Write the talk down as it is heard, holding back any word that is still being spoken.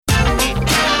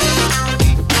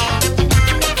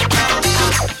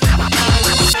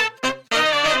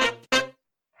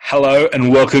Hello and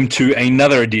welcome to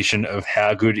another edition of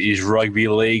How Good is Rugby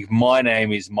League. My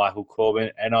name is Michael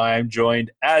Corbin and I am joined,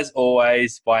 as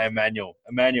always, by Emmanuel.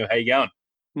 Emmanuel, how you going?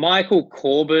 Michael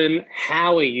Corbin,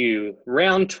 how are you?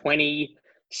 Round 20,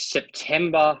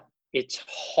 September. It's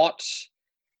hot.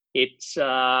 It's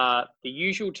the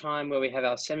usual time where we have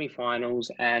our semi-finals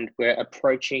and we're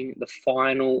approaching the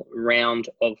final round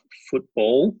of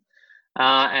football.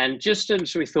 And just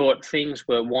as we thought things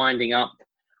were winding up,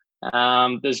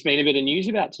 there's been a bit of news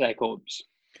about today, Corbs.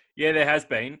 Yeah, there has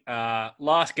been.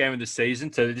 Last game of the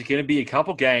season, so there's going to be a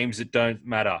couple games that don't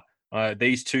matter.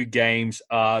 These two games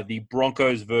are the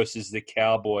Broncos versus the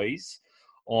Cowboys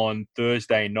on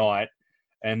Thursday night.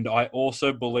 And I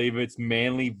also believe it's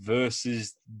Manly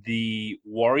versus the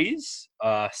Warriors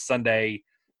Sunday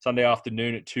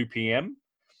afternoon at 2 p.m.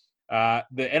 The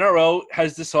NRL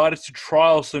has decided to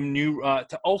trial some new,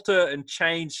 to alter and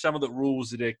change some of the rules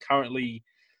that are currently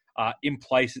in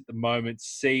place at the moment,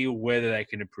 see whether they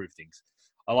can improve things.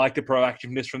 I like the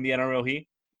proactiveness from the NRL here.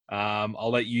 I'll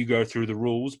let you go through the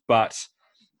rules, but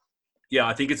yeah,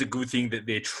 I think it's a good thing that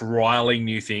they're trialing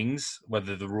new things.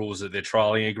 Whether the rules that they're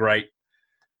trialing are great,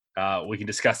 we can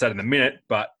discuss that in a minute.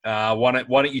 But why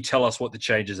don't you tell us what the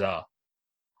changes are?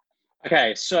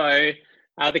 Okay, so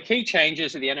the key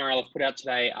changes that the NRL have put out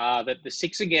today are that the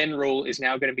six again rule is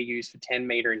now going to be used for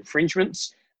 10-metre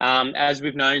infringements. As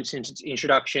we've known since its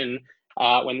introduction,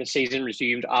 when the season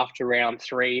resumed after round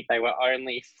 3, they were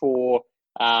only for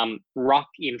ruck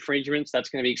infringements. That's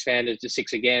going to be expanded to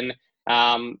six again.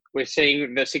 We're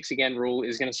seeing the six again rule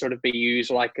is going to sort of be used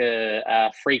like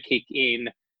a free kick in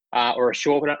or a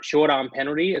short arm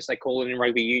penalty, as they call it in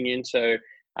rugby union. So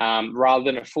rather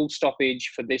than a full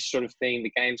stoppage for this sort of thing,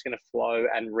 the game's going to flow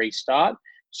and restart.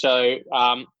 So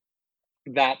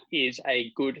that is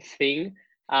a good thing.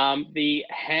 The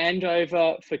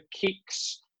handover for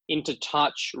kicks into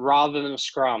touch rather than a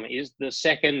scrum is the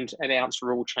second announced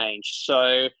rule change.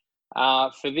 So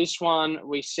for this one,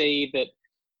 we see that,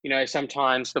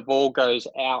 sometimes the ball goes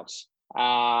out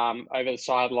over the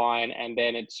sideline and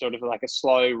then it's sort of like a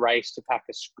slow race to pack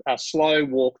a slow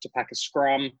walk to pack a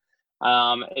scrum.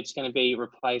 It's going to be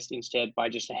replaced instead by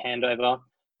just a handover.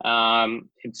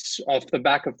 It's off the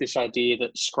back of this idea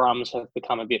that scrums have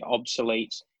become a bit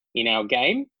obsolete in our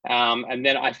game. And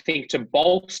then I think to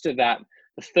bolster that,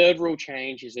 the third rule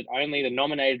change is that only the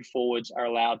nominated forwards are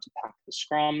allowed to pack the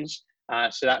scrums.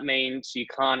 So that means you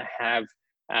can't have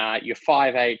your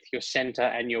 5'8", your centre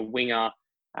and your winger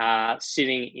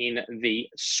sitting in the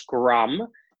scrum.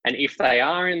 And if they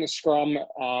are in the scrum,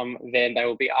 then they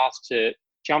will be asked to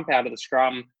jump out of the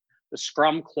scrum. The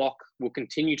scrum clock will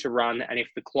continue to run. And if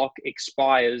the clock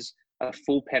expires, a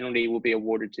full penalty will be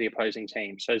awarded to the opposing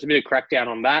team. So there's a bit of crackdown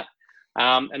on that.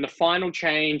 And the final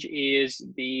change is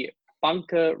the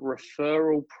bunker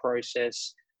referral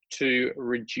process to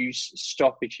reduce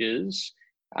stoppages.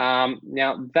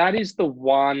 Now, that is the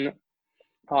one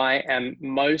I am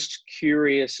most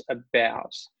curious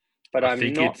about, but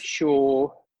I'm not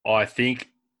sure. I think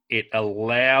it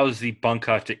allows the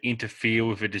bunker to interfere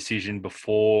with a decision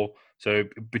before. So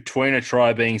between a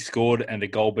try being scored and a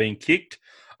goal being kicked,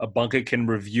 a bunker can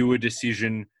review a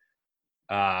decision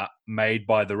made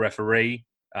by the referee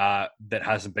that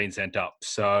hasn't been sent up.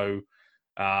 So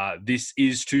this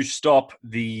is to stop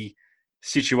the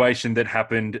situation that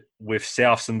happened with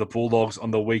Souths and the Bulldogs on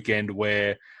the weekend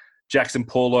where Jackson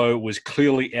Paulo was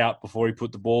clearly out before he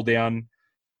put the ball down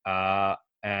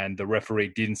and the referee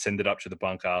didn't send it up to the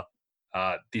bunker.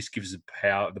 This gives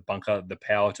the bunker the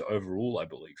power to overrule, I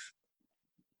believe.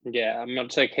 Yeah, I'm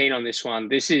not so keen on this one.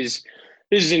 This is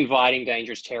inviting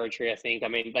dangerous territory, I think. I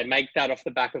mean, they make that off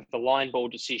the back of the line ball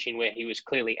decision where he was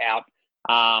clearly out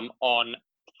on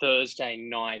Thursday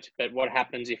night. But what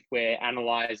happens if we're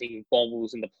analysing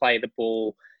bobbles and the play of the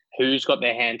ball, who's got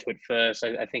their hand to it first?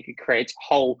 I think it creates a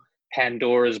whole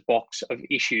Pandora's box of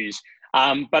issues.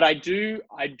 But I do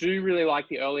really like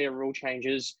the earlier rule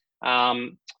changes,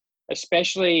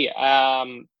 especially,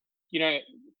 and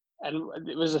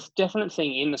it was a definite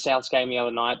thing in the Souths game the other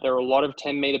night. There were a lot of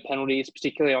 10-metre penalties,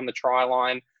 particularly on the try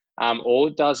line. All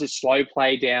it does is slow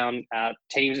play down.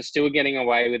 Teams are still getting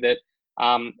away with it.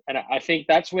 And I think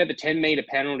that's where the 10-metre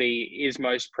penalty is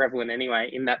most prevalent anyway,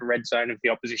 in that red zone of the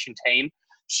opposition team.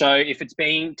 So if it's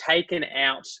being taken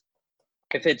out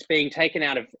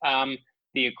of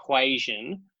the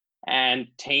equation and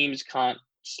teams can't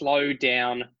slow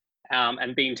down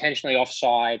and be intentionally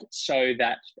offside so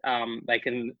that they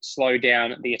can slow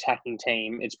down the attacking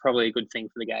team, it's probably a good thing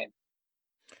for the game.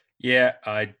 Yeah,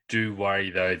 I do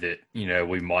worry, though, that,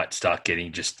 we might start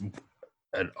getting just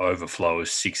an overflow of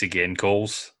six again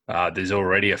calls. There's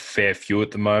already a fair few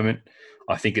at the moment.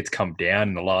 I think it's come down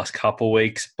in the last couple of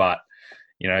weeks, but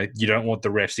you don't want the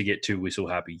refs to get too whistle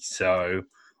happy. So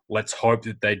let's hope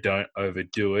that they don't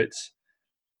overdo it.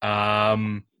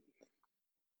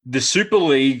 The Super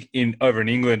League over in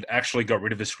England actually got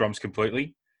rid of the scrums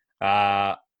completely.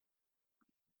 I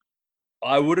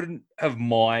wouldn't have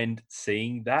mind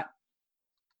seeing that.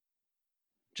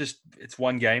 Just it's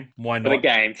one game. Why not?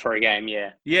 For a game,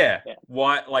 yeah. Yeah.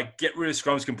 Why get rid of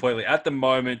scrums completely? At the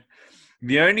moment,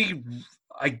 the only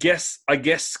I guess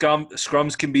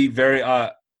scrums can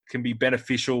be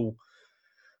beneficial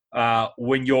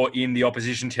when you're in the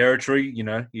opposition territory.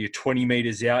 You're 20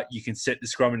 meters out. You can set the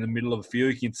scrum in the middle of the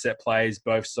field. You can set plays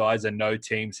both sides, and no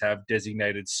teams have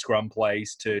designated scrum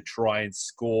plays to try and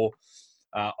score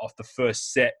off the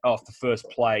first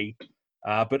play.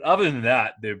 But other than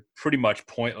that, they're pretty much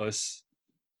pointless.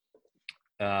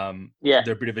 They're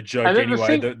a bit of a joke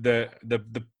anyway.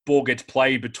 The ball gets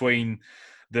played between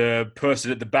the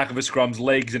person at the back of a scrum's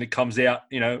legs, and it comes out,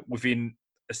 within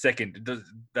a second.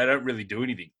 They don't really do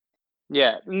anything.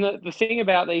 Yeah, and the thing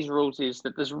about these rules is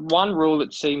that there's one rule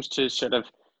that seems to sort of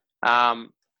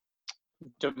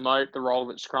demote the role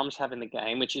that scrums have in the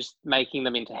game, which is making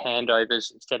them into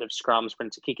handovers instead of scrums when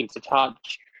it's a kick into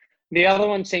touch. The other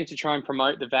one seems to try and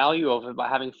promote the value of it by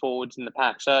having forwards in the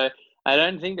pack. So I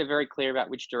don't think they're very clear about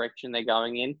which direction they're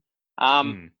going in.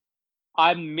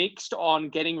 I'm mixed on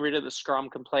getting rid of the scrum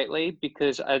completely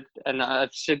because I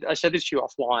said this to you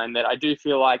offline that I do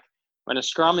feel like when a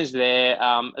scrum is there,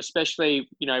 especially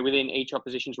within each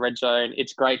opposition's red zone,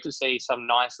 it's great to see some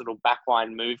nice little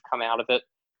backline move come out of it.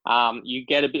 You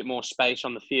get a bit more space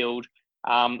on the field,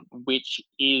 which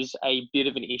is a bit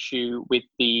of an issue with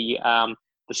the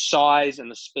size and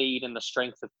the speed and the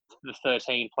strength of the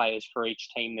 13 players for each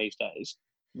team these days,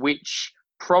 which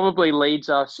probably leads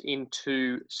us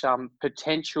into some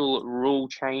potential rule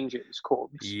changes,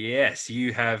 Corbs. Yes,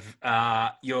 you have.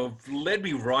 You've led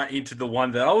me right into the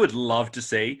one that I would love to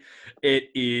see. It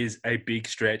is a big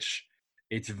stretch.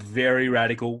 It's very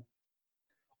radical.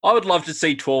 I would love to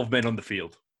see 12 men on the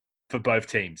field for both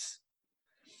teams.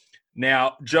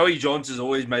 Now, Joey Johns has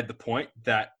always made the point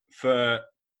that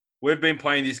we've been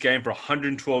playing this game for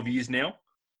 112 years now,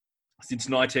 since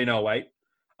 1908.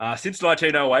 Since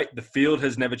 1908, the field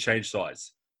has never changed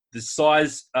size.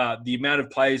 The amount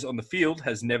of players on the field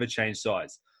has never changed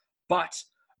size. But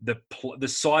the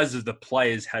size of the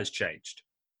players has changed.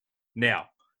 Now,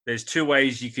 there's two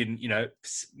ways you can,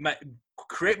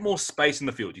 create more space in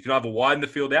the field. You can either widen the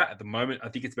field out. At the moment, I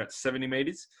think it's about 70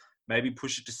 meters. Maybe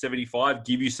push it to 75,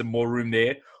 give you some more room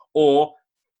there, or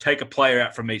take a player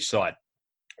out from each side.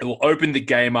 It will open the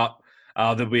game up.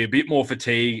 There'll be a bit more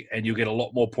fatigue, and you'll get a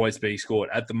lot more points being scored.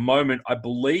 At the moment, I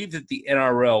believe that the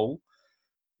NRL,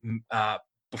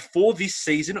 before this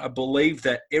season, I believe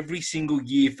that every single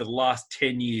year for the last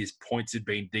 10 years, points had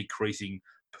been decreasing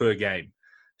per game.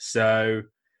 So,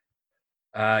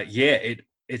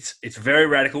 it's very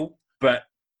radical, but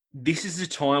this is a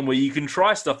time where you can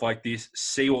try stuff like this,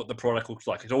 see what the product looks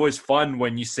like. It's always fun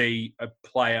when you see a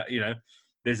player,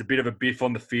 there's a bit of a biff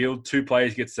on the field, two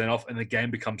players get sent off, and the game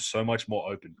becomes so much more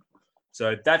open.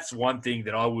 So that's one thing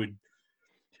that I would,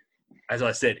 as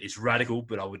I said, it's radical,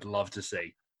 but I would love to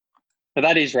see. Well,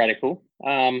 that is radical,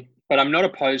 but I'm not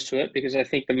opposed to it because I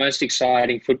think the most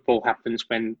exciting football happens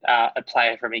when a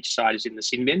player from each side is in the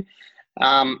sin bin.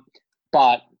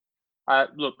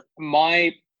 Look,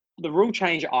 the rule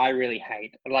change I really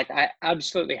hate, I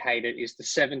absolutely hate it, is the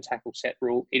 7 tackle set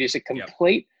rule. It is a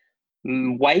complete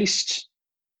waste.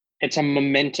 It's a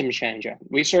momentum changer.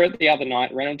 We saw it the other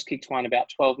night. Reynolds kicked one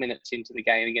about 12 minutes into the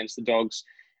game against the Dogs.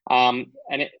 I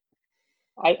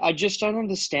just don't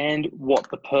understand what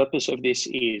the purpose of this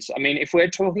is. I mean, if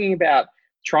we're talking about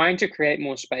trying to create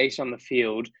more space on the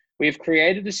field, we've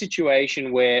created a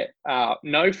situation where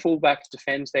no fullback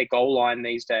defends their goal line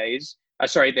these days.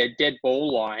 Their dead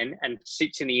ball line and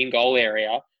sits in the in-goal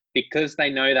area because they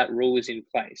know that rule is in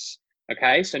place.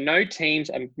 Okay, so no teams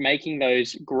are making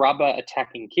those grubber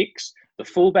attacking kicks. The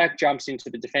fullback jumps into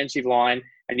the defensive line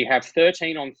and you have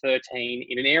 13 on 13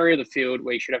 in an area of the field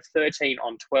where you should have 13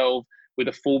 on 12 with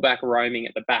a fullback roaming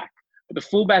at the back. But the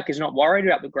fullback is not worried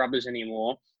about the grubbers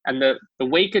anymore. And the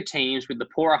weaker teams with the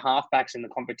poorer halfbacks in the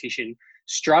competition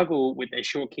struggle with their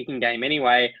short kicking game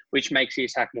anyway, which makes the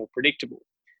attack more predictable.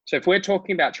 So if we're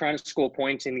talking about trying to score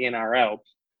points in the NRL,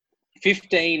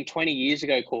 15, 20 years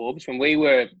ago, Corbs, when we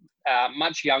were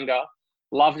much younger,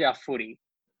 loved our footy,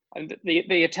 and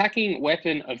the attacking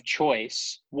weapon of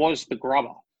choice was the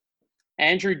grubber.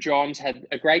 Andrew Johns had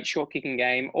a great short kicking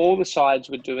game. All the sides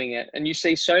were doing it. And you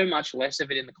see so much less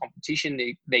of it in the competition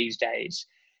these days.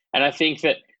 And I think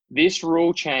that This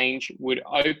rule change would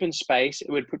open space. It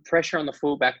would put pressure on the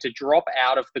fullback to drop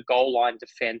out of the goal line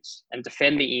defense and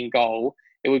defend the in goal.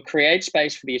 It would create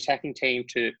space for the attacking team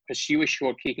to pursue a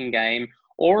short kicking game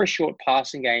or a short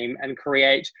passing game and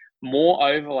create more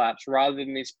overlaps rather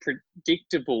than this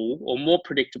predictable or more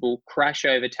predictable crash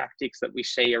over tactics that we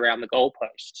see around the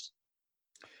goalposts.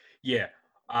 Yeah.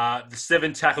 The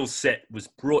 7 tackle set was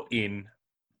brought in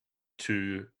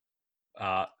to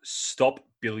stop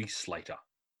Billy Slater.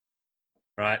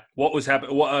 Right? What was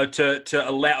happening? To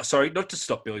allow, sorry, not to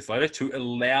stop Billy Slater, to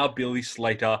allow Billy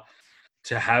Slater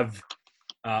to have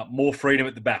more freedom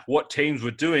at the back. What teams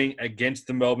were doing against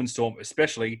the Melbourne Storm,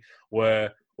 especially,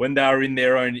 were when they were in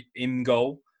their own in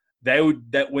goal,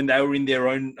 when they were in their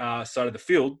own side of the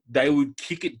field, they would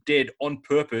kick it dead on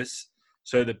purpose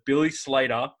so that Billy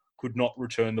Slater could not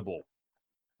return the ball.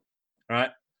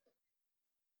 Right?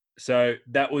 So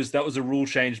that was a rule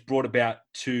change brought about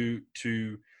to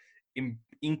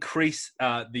increase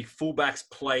the fullback's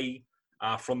play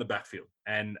from the backfield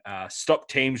and stop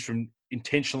teams from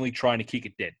intentionally trying to kick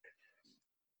it dead.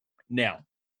 Now,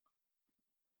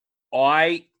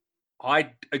 I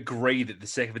agree that the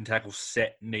 7 tackle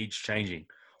set needs changing.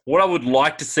 What I would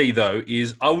like to see, though,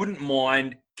 is I wouldn't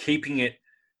mind keeping it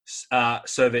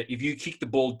so that if you kick the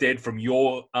ball dead from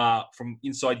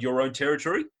inside your own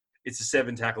territory, it's a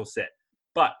 7 tackle set.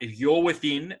 But if you're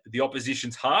within the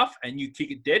opposition's half and you kick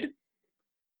it dead,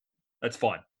 that's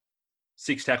fine.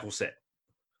 6 tackle set.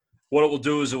 What it will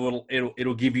do is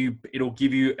it'll give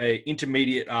you a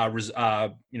intermediate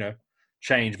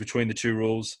change between the two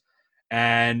rules,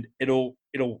 and it'll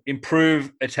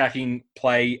improve attacking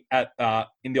play on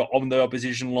the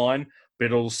opposition line, but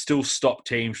it'll still stop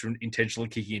teams from intentionally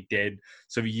kicking it dead.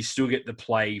 So you still get the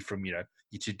play from your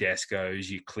Tedescos,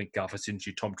 your Clint Gutherson,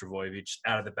 your Tom Trbojevic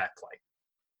out of the back play.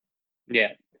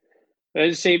 Yeah.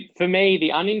 See, for me,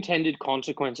 the unintended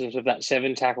consequences of that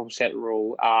 7 tackle set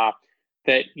rule are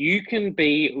that you can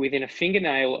be within a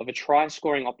fingernail of a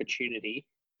try-scoring opportunity,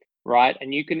 right?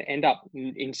 And you can end up,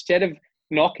 instead of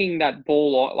knocking that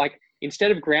ball,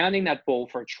 instead of grounding that ball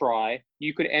for a try,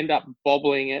 you could end up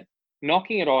bobbling it,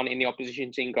 knocking it on in the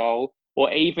opposition's in goal,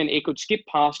 or even it could skip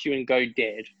past you and go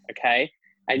dead, okay?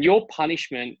 And your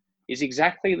punishment is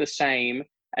exactly the same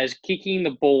as kicking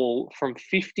the ball from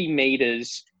 50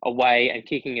 meters away and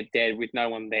kicking it dead with no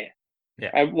one there.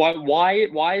 Yeah.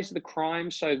 Why is the crime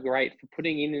so great for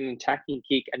putting in an attacking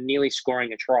kick and nearly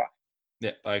scoring a try?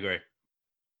 Yeah, I agree.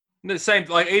 The same,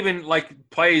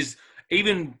 players,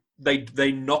 even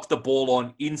they knock the ball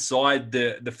on inside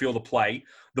the field of play,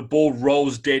 the ball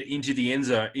rolls dead into the end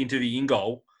zone, into the in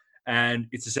goal, and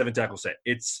it's a 7 tackle set.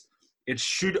 It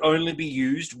should only be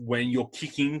used when you're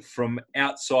kicking from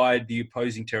outside the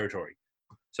opposing territory,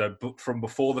 so from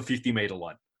before the 50-meter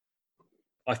line.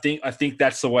 I think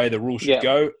that's the way the rule should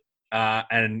go.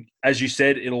 And as you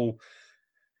said, it'll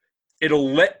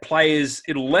let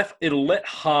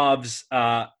halves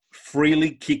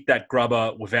freely kick that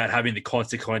grubber without having the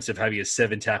consequence of having a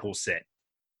 7 tackle set.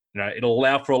 It'll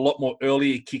allow for a lot more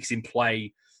earlier kicks in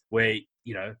play where,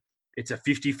 it's a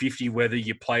 50-50 whether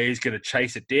your player is going to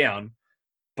chase it down.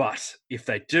 But if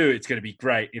they do, it's going to be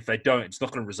great. If they don't, it's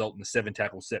not going to result in a 7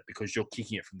 tackle set because you're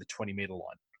kicking it from the 20-meter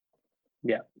line.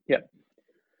 Yeah.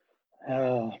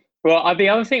 Well, the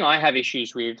other thing I have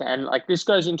issues with, and this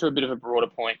goes into a bit of a broader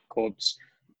point, Corbs.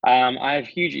 I have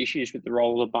huge issues with the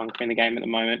role of the bunker in the game at the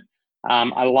moment.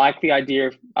 I like the idea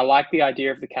of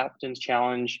the captain's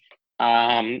challenge.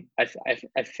 I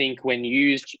think when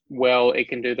used well, it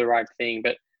can do the right thing.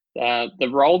 But the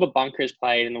role the bunker has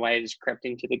played and the way it has crept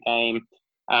into the game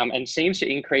and seems to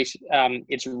increase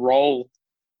its role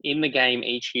in the game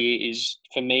each year is,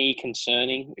 for me,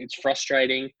 concerning. It's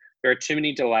frustrating. There are too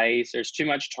many delays. There's too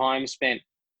much time spent,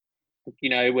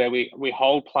 where we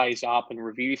hold plays up and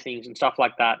review things and stuff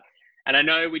like that. And I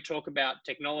know we talk about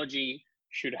technology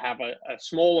should have a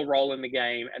smaller role in the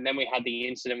game. And then we had the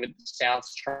incident with the South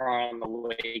try on the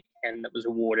weekend that was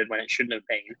awarded when it shouldn't have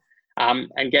been.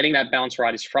 And getting that balance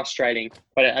right is frustrating.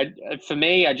 But for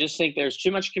me, I just think there's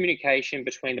too much communication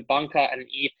between the bunker and an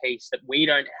earpiece that we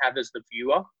don't have as the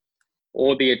viewer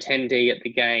or the attendee at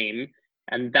the game.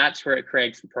 And that's where it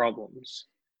creates the problems.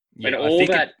 When all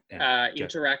that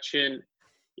interaction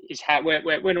is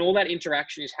when all that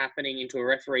interaction is happening into a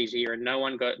referee's ear and no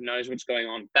one knows what's going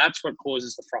on, that's what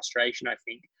causes the frustration, I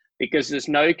think, because there's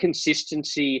no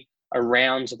consistency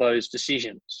around those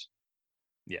decisions.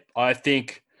 Yeah, I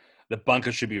think the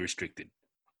bunker should be restricted.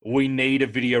 We need a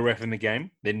video ref in the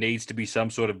game. There needs to be some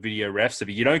sort of video ref so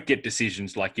that you don't get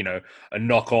decisions like, a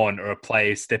knock on or a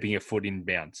player stepping a foot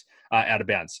out of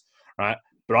bounds. Right?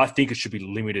 but I think it should be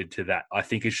limited to that. I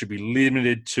think it should be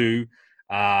limited to,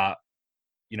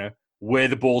 where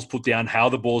the ball's put down, how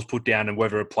the ball's put down, and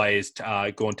whether a player's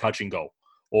gone touching goal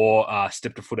or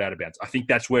stepped a foot out of bounds. I think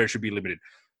that's where it should be limited.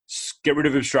 Get rid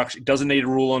of obstruction. It doesn't need a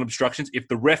rule on obstructions. If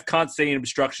the ref can't see an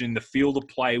obstruction in the field of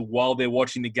play while they're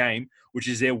watching the game, which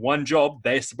is their one job,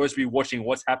 they're supposed to be watching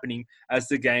what's happening as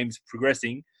the game's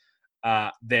progressing,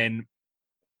 then,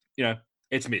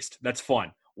 it's missed. That's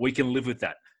fine. We can live with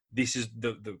that. This is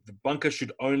the bunker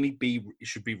should be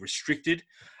restricted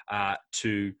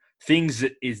to things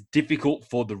that is difficult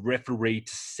for the referee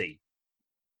to see.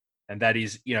 And that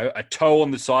is, a toe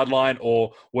on the sideline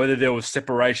or whether there was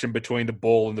separation between the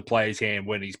ball and the player's hand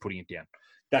when he's putting it down.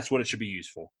 That's what it should be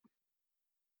used for.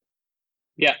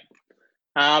 Yeah.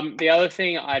 The other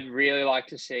thing I'd really like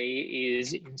to see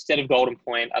is, instead of golden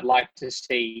point, I'd like to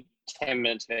see 10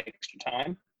 minutes of extra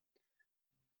time.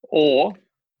 Or,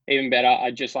 even better,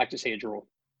 I'd just like to see a draw.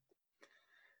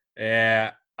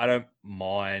 Yeah, I don't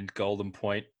mind golden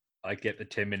point. I get the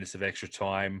 10 minutes of extra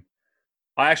time.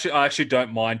 I actually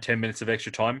don't mind 10 minutes of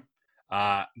extra time.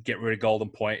 Get rid of golden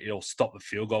point. It'll stop the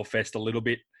field goal fest a little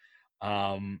bit.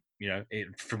 From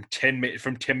 10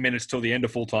 minutes till the end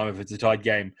of full time, if it's a tied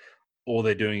game, all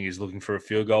they're doing is looking for a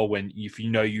field goal. When if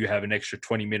you have an extra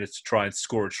 20 minutes to try and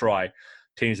score a try,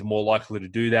 teams are more likely to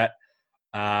do that.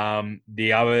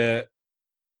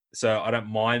 So I don't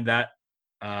mind that.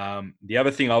 The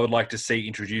other thing I would like to see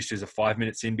introduced is a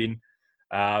 5-minute sin bin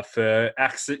for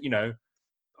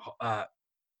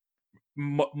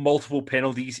multiple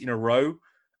penalties in a row.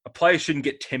 A player shouldn't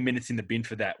get 10 minutes in the bin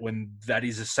for that when that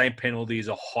is the same penalty as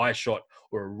a high shot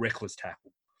or a reckless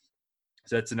tackle.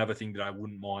 So that's another thing that I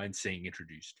wouldn't mind seeing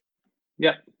introduced.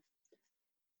 Yep.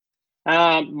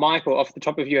 Michael, off the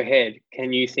top of your head,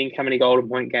 can you think how many golden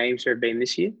point games there have been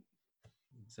this year?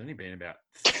 It's only been about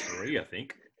 3, I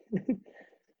think.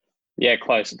 Yeah,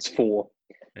 close. It's 4,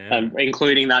 yeah.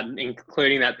 Including that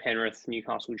Penrith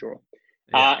Newcastle draw.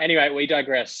 Yeah. Anyway, we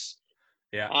digress.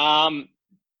 Yeah. All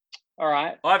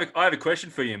right. I have a question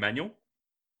for you, Emmanuel.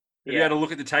 Have you had a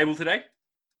look at the table today?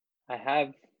 I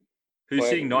have. Who's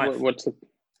sitting ninth? What's the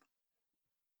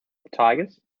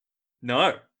Tigers?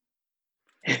 No.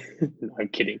 I'm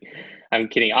kidding.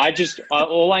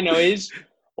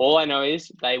 All I know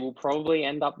is they will probably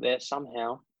end up there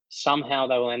somehow. Somehow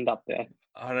they will end up there.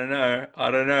 I don't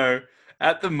know.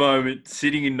 At the moment,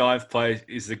 sitting in 9th place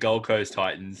is the Gold Coast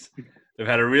Titans. They've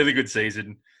had a really good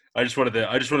season. I just wanted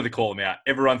to call them out.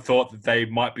 Everyone thought that they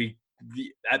might be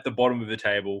at the bottom of the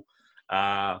table.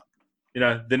 They're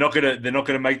not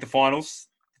gonna make the finals,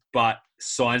 but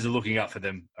signs are looking up for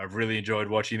them. I've really enjoyed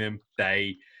watching them.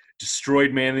 They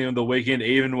destroyed Manly on the weekend,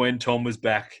 even when Tom was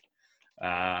back.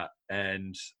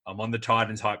 And I'm on the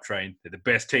Titans hype train. They're the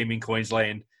best team in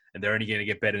Queensland, and they're only going to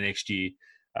get better next year.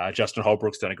 Justin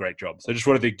Holbrook's done a great job. So I just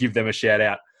wanted to give them a shout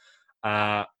out.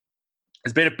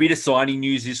 There's been a bit of signing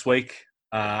news this week.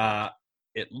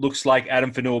 It looks like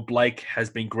Adam Fanua-Blake has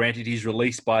been granted his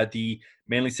release by the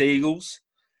Manly Sea Eagles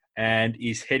and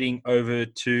is heading over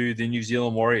to the New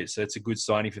Zealand Warriors. So it's a good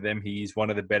signing for them. He's one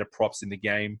of the better props in the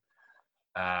game.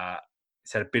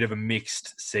 He's had a bit of a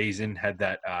mixed season, had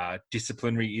that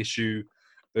disciplinary issue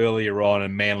earlier on,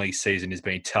 and Manly's season has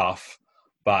been tough.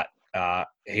 But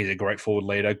he's a great forward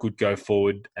leader, good go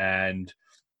forward, and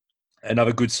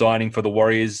another good signing for the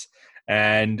Warriors.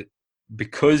 And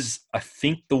because I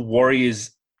think the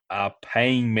Warriors are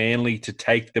paying Manly to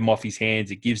take them off his hands,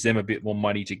 it gives them a bit more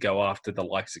money to go after the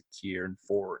likes of Kieran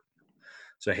Ford.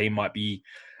 So he might be,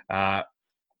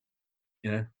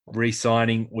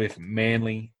 re-signing with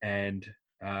Manly and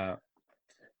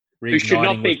He should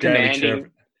not be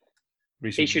commanding.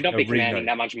 He should not be commanding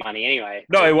that much money anyway.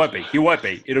 No, he won't be. He won't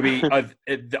be. It'll be.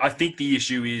 I think the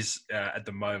issue is at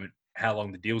the moment how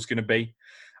long the deal's going to be.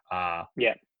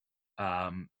 Yeah.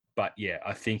 But yeah,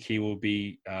 I think he will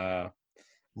be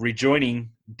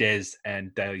rejoining Des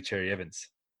and Daly Cherry Evans.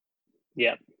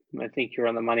 Yeah, I think you're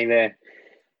on the money there.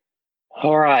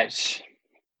 All right.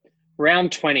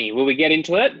 Round 20. Will we get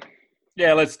into it?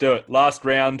 Yeah, let's do it. Last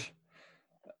round.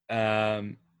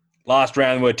 Last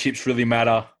round where tips really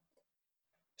matter.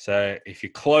 So if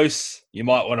you're close, you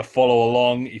might want to follow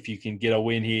along. If you can get a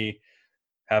win here,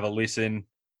 have a listen.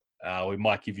 We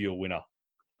might give you a winner.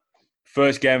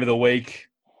 First game of the week,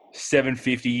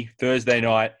 7:50, Thursday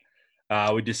night.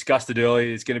 We discussed it earlier.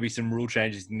 There's going to be some rule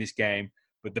changes in this game.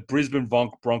 But the Brisbane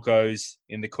Broncos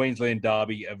in the Queensland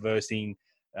Derby are versing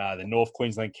the North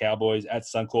Queensland Cowboys at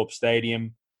Suncorp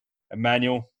Stadium.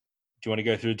 Emmanuel, do you want to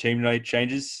go through the team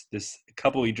changes? There's a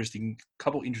couple interesting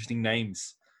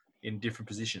names in different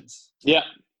positions. Yeah.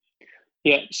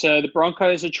 Yeah, so the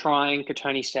Broncos are trying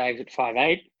Katoni Staggs at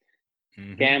 5'8".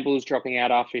 Gamble's dropping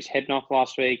out after his head knock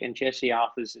last week, and Jesse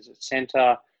Arthurs is at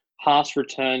centre. Haas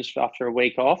returns after a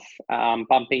week off,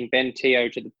 bumping Ben Teo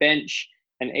to the bench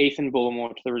and Ethan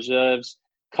Bullimore to the reserves.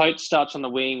 Coates starts on the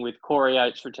wing with Corey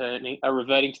Oates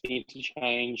reverting to the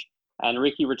interchange, and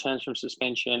Ricky returns from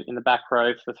suspension in the back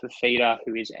row for Fafita,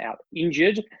 who is out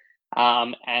injured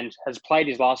and has played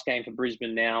his last game for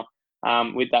Brisbane now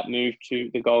with that move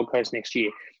to the Gold Coast next year.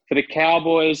 For the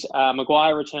Cowboys,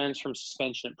 Maguire returns from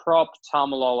suspension at prop.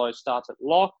 Tamalolo starts at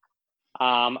lock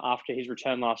after his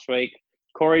return last week.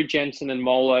 Corey Jensen and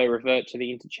Molo revert to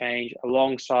the interchange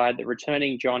alongside the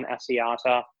returning John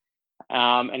Asiata.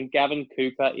 And Gavin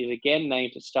Cooper is again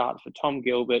named to start for Tom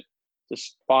Gilbert,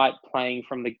 despite playing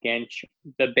from the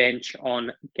bench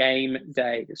on game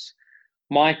days.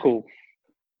 Michael,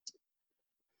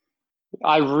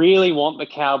 I really want the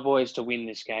Cowboys to win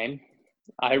this game.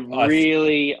 I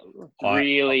really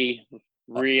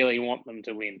want them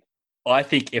to win. I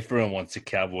think everyone wants the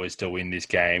Cowboys to win this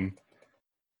game.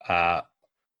 I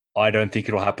don't think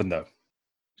it'll happen, though.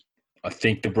 I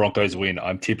think the Broncos win.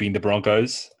 I'm tipping the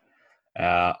Broncos.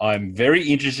 I'm very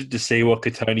interested to see what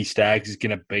Katoni Staggs is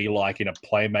going to be like in a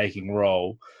playmaking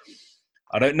role.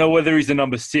 I don't know whether he's the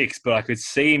number 6, but I could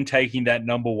see him taking that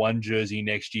number 1 jersey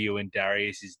next year when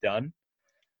Darius is done.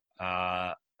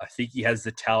 I think he has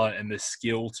the talent and the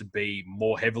skill to be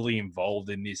more heavily involved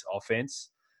in this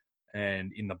offense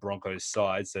and in the Broncos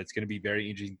side. So it's going to be very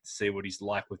interesting to see what he's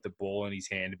like with the ball in his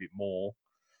hand a bit more.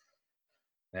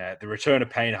 The return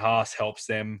of Payne Haas helps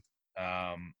them.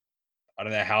 I don't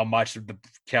know how much of the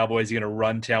Cowboys are going to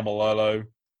run Taumalolo.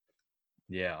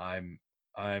 Yeah,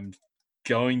 I'm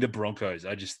going the Broncos.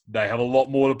 They have a lot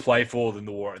more to play for than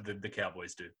the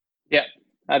Cowboys do. Yeah,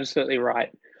 absolutely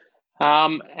right.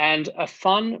 And a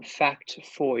fun fact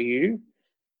for you.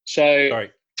 So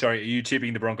sorry, are you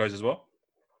tipping the Broncos as well?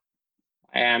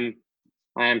 I am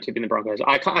tipping the Broncos.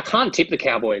 I can't tip the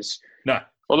Cowboys. No.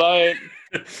 Although,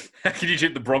 how can you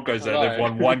tip the Broncos though? They've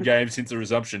won 1 game since the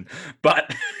resumption.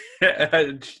 But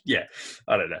yeah,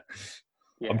 I don't know.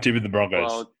 Yeah. I'm tipping the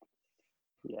Broncos. Well,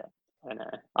 yeah, I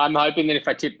know. I'm hoping that if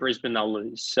I tip Brisbane, they'll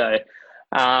lose. So,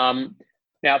 now,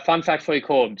 fun fact for you,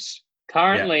 Corbs.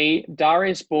 Currently,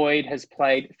 Darius Boyd has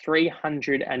played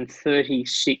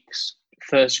 336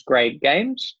 first-grade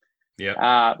games,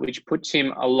 which puts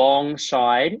him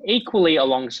equally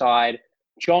alongside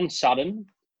John Sutton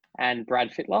and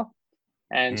Brad Fittler.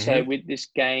 And so with this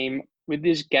game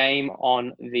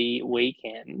on the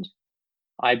weekend,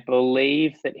 I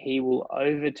believe that he will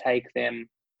overtake them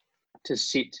to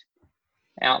sit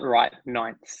outright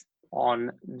 9th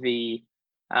on the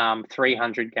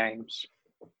 300 games.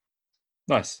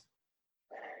 Nice.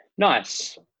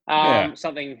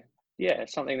 Something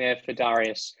there for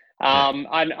Darius.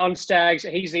 And on Staggs,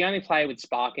 he's the only player with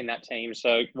spark in that team,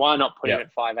 so why not put him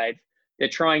at 5'8"? They're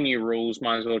trying new rules.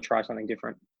 Might as well try something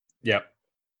different. Yep.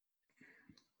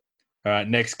 All right,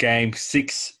 next game,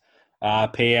 6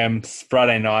 p.m.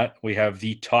 Friday night. We have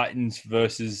the Titans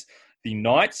versus the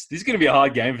Knights. This is going to be a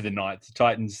hard game for the Knights. The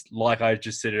Titans, like I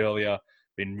just said earlier,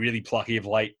 been really plucky of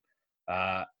late.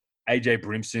 AJ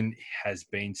Brimson has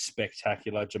been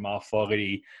spectacular. Jamal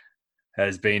Fogarty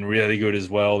has been really good as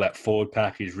well. That forward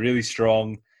pack is really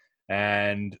strong.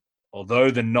 And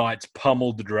although the Knights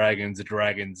pummeled the Dragons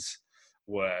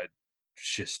were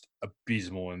just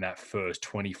abysmal in that first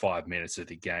 25 minutes of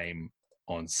the game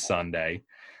on Sunday.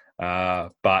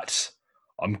 But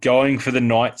I'm going for the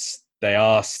Knights. They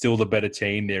are still the better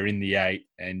team. They're in the 8,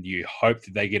 and you hope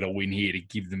that they get a win here to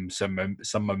give them some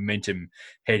momentum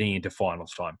heading into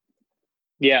finals time.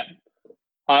 Yeah.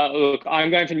 Look,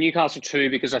 I'm going for Newcastle too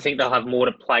because I think they'll have more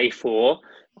to play for.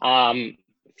 And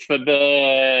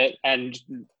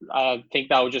I think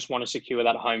they'll just want to secure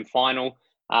that home final.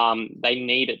 They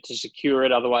need it to secure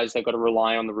it. Otherwise, they've got to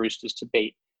rely on the Roosters to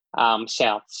beat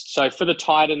Souths. So for the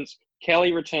Titans,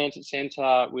 Kelly returns at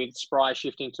centre with Spry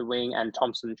shifting to wing and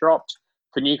Thompson dropped.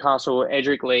 For Newcastle,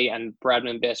 Edric Lee and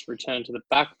Bradman Best return to the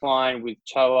back line with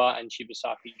Toa and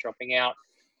Shibasaki dropping out.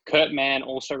 Kurt Mann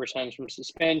also returns from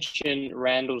suspension.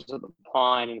 Randall's at the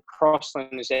Pine and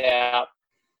Crossland is out.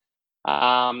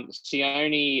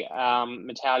 Sione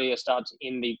Matalia starts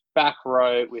in the back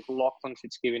row with Lachlan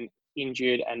Fitzgibbon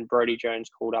injured and Brodie Jones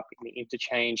called up in the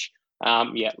interchange.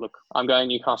 Look, I'm going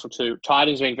Newcastle too.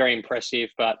 Titans been very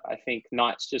impressive, but I think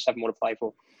Knights just have more to play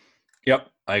for. Yep,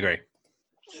 I agree.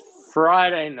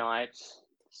 Friday night,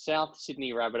 South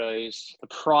Sydney Rabbitohs, the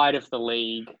pride of the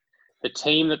league, the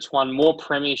team that's won more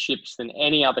premierships than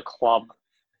any other club,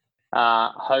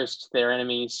 host their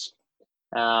enemies,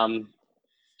 the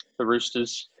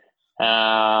Roosters.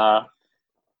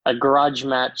 a grudge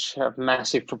match of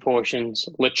massive proportions.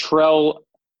 Latrell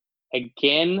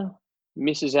again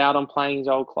misses out on playing his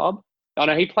old club. I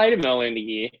know he played him early in the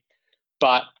year,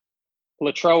 but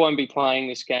Latrell won't be playing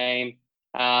this game.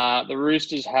 The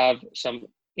Roosters have some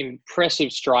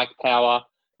impressive strike power.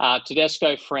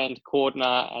 Tedesco, Friend,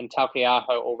 Cordner, and Taukeiaho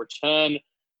all return.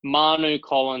 Manu,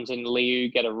 Collins, and Liu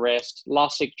get a rest.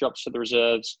 Lussick drops to the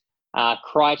reserves.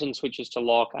 Crichton switches to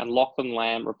lock, and Lachlan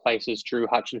Lamb replaces Drew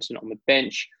Hutchinson on the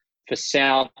bench. For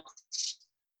South,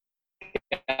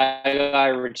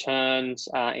 Gagai returns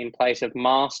in place of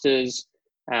Masters.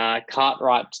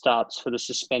 Cartwright starts for the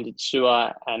suspended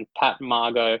Sewer, and Pat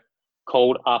Margot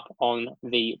called up on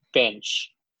the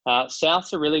bench.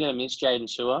 Souths are really going to miss Jaden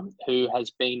Sewer, who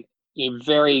has been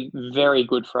very, very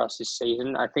good for us this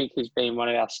season. I think he's been one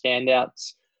of our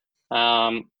standouts.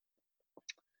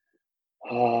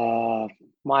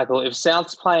 Michael, if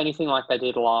Souths play anything like they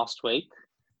did last week,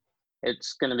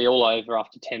 it's going to be all over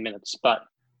after 10 minutes. But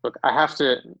look, I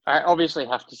obviously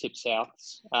have to tip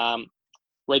Souths.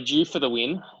 We're due for the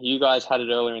win. You guys had it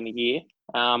earlier in the year.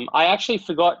 I actually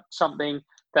forgot something,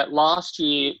 that last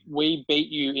year we beat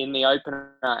you in the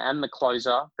opener and the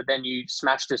closer, but then you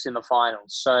smashed us in the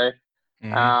finals. So,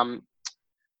 I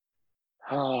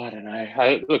don't know.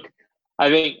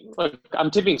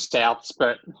 I'm tipping Souths,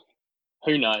 but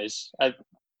who knows?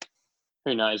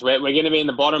 Who knows? We're going to be in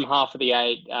the bottom half of the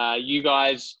 8. You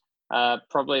guys are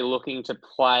probably looking to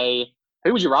play.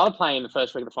 Who would you rather play in the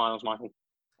first week of the finals, Michael?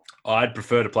 I'd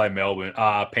prefer to play Melbourne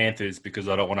Panthers, because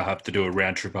I don't want to have to do a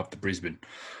round trip up to Brisbane.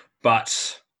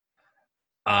 But,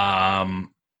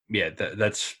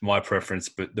 that's my preference.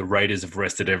 But the Raiders have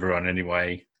rested everyone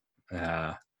anyway.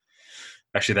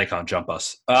 Actually, they can't jump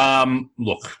us.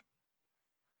 Look,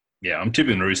 I'm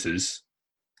tipping Roosters.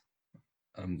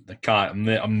 I'm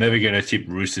never going to tip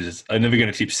Roosters. I'm never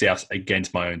going to tip South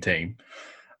against my own team.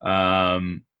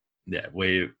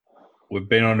 We've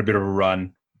been on a bit of a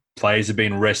run. Players have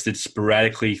been rested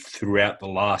sporadically throughout the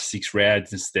last 6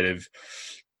 rounds instead of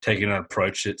taking an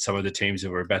approach that some of the teams that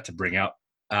we're about to bring up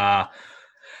are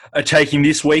taking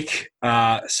this week.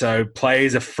 So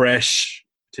players are fresh.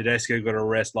 Tedesco got a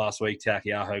rest last week.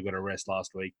 Taukeiaho got a rest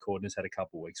last week. Cordner's had a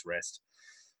couple of weeks rest.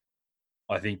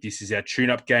 I think this is our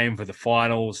tune-up game for the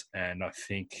finals, and I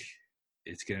think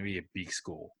it's going to be a big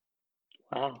score.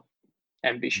 Wow.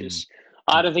 Ambitious.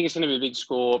 I don't think it's going to be a big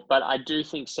score, but I do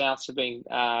think Souths have been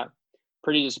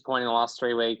pretty disappointing the last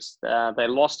 3 weeks. They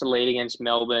lost a lead against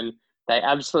Melbourne. They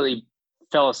absolutely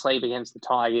fell asleep against the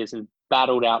Tigers and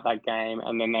battled out that game,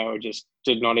 and then they were just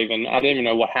I don't even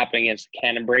know what happened against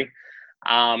Canterbury.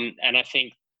 And I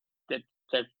think that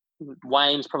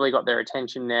Wayne's probably got their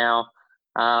attention now.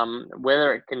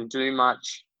 Whether it can do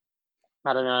much,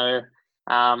 I don't know.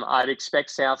 I'd expect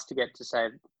Souths to get to say,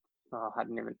 I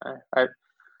don't even know.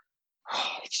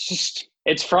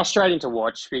 It's frustrating to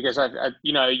watch, because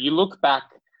you look back,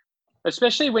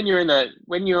 especially when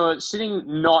you're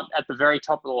sitting not at the very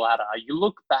top of the ladder, you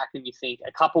look back and you think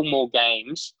a couple more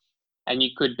games and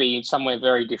you could be somewhere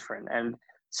very different. And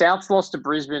Souths lost to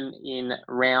Brisbane in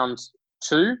round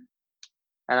 2,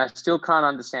 and I still can't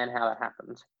understand how that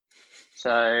happened.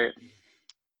 So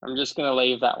I'm just going to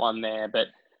leave that one there. But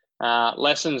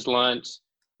lessons learnt,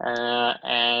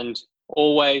 and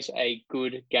always a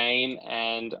good game.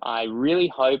 And I really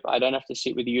hope I don't have to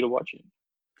sit with you to watch it.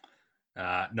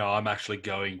 No, I'm actually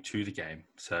going to the game.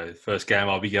 So the first game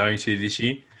I'll be going to this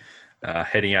year,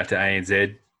 heading out to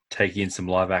ANZ, taking in some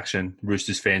live action.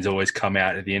 Roosters fans always come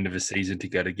out at the end of a season to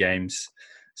go to games.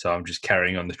 So I'm just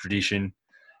carrying on the tradition.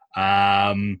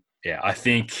 I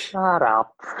think... Shut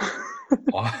up.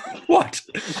 What?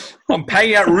 I'm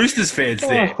paying out Roosters fans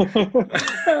there.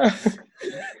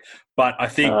 But I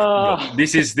think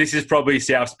this is probably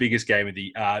South's biggest game of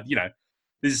the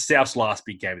this is South's last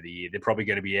big game of the year. They're probably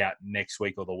going to be out next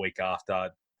week or the week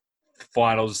after.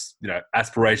 Finals,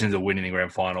 aspirations of winning the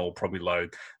grand final probably low.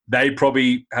 They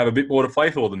probably have a bit more to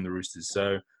play for than the Roosters,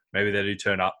 so maybe they do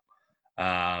turn up.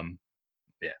 I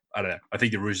don't know. I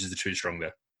think the Roosters are too strong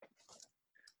there.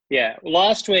 Yeah,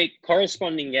 last week,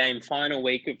 corresponding game, final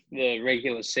week of the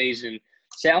regular season,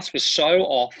 Souths was so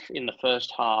off in the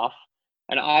first half.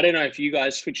 And I don't know if you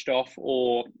guys switched off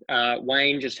or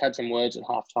Wayne just had some words at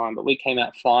halftime, but we came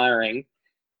out firing.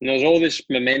 And there was all this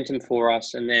momentum for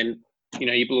us. And then,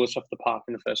 you blew us off the park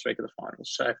in the first week of the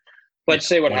finals. So let's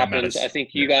see what happens. I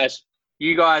think you guys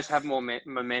have more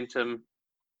momentum.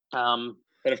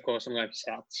 But of course, I'm going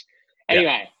for Souths.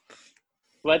 Anyway,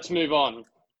 let's move on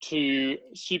to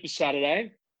Super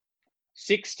Saturday.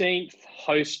 15th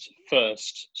host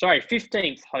first.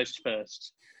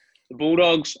 The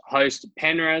Bulldogs host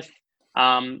Penrith.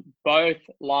 Both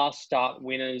last start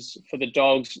winners for the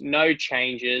Dogs. No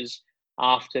changes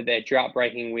after their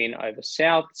drought-breaking win over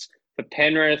Souths. For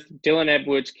Penrith, Dylan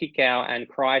Edwards, Kikau and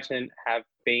Crichton have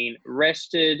been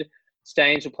rested.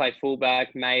 Staines will play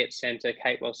fullback, May at centre,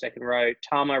 Catewell second row.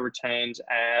 Tamo returns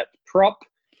at prop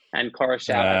and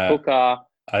Coruscant at hooker.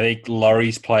 I think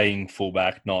Laurie's playing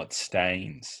fullback, not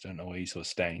Staines. Don't know where you saw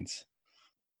Staines.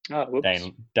 Oh, whoops.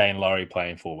 Dane Laurie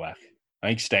playing fullback. I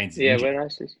think Staines is injured. Where did I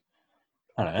see?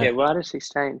 I don't know. Yeah, why did I see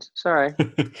Staines? Sorry.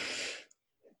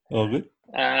 All good.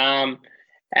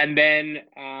 And then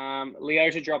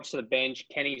Leota drops to the bench,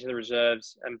 Kenny to the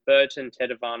reserves, and Burton,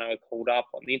 Tedovano are called up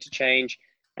on the interchange,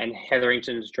 and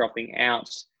Hetherington's dropping out.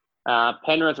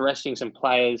 Penrith resting some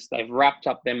players. They've wrapped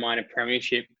up their minor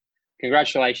premiership.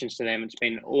 Congratulations to them. It's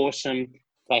been awesome.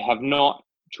 They have not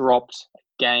dropped a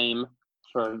game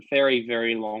for a very,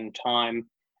 very long time,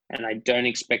 and I don't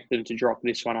expect them to drop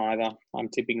this one either. I'm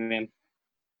tipping them.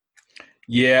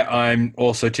 Yeah, I'm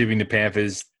also tipping the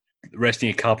Panthers, resting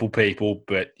a couple people,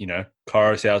 but,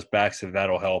 Coruscant's back, so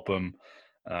that'll help them.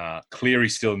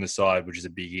 Cleary's still on the side, which is a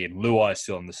big in. Luai's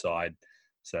still on the side,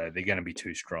 so they're going to be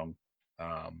too strong.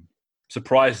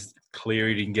 Surprised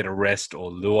Cleary didn't get a rest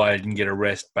or Luai didn't get a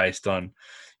rest based on,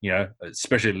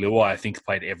 especially Luai, I think,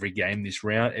 played every game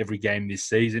this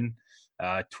season.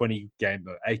 18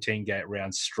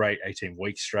 rounds straight, 18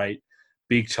 weeks straight.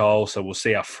 Big toll, so we'll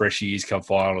see how fresh he is come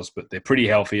finals, but they're pretty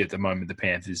healthy at the moment, the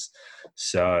Panthers.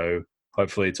 So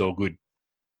hopefully it's all good.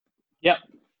 Yep.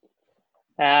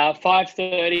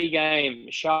 5:30 game.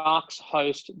 Sharks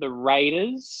host the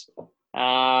Raiders.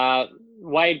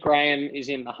 Wade Graham is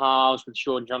in the halves with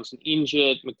Sean Johnson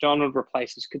injured. McDonald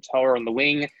replaces Katoa on the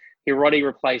wing. Hiroti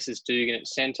replaces Dugan at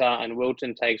centre, and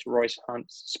Wilton takes Royce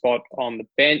Hunt's spot on the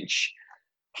bench.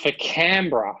 For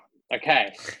Canberra,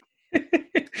 okay.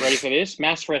 Ready for this?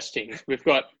 Mass resting. We've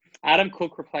got Adam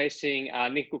Cook replacing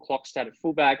Nickel Clockstad at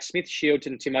fullback. Smith, Shields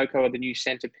and Timoko are the new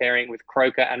centre pairing with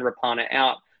Croker and Rapana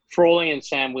out. Frawley and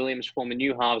Sam Williams form a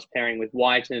new halves pairing with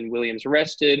White and Williams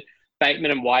rested.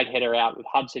 Bateman and Whitehead are out with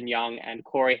Hudson Young and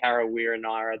Corey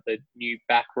Harawira-Naira, the new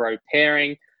back row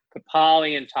pairing.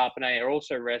 Papali and Tarpanay are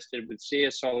also rested with Sia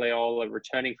Soleola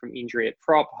returning from injury at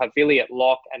prop, Havili at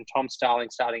lock and Tom Starling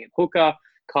starting at hooker.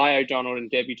 Kai O'Donnell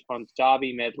and debutants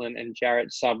Darby Medlin and Jarrett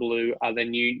Sublu are the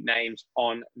new names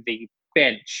on the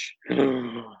bench.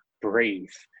 Breathe.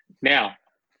 Now,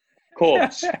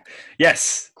 Corbs.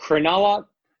 Yes. Cronulla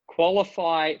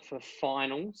qualify for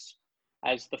finals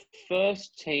as the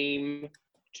first team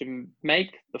to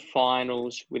make the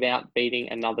finals without beating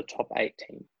another top 8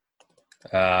 team.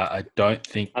 I don't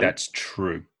think that's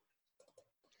true.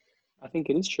 I think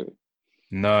it is true.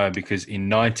 No, because in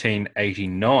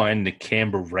 1989, the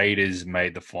Canberra Raiders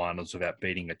made the finals without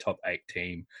beating a top 8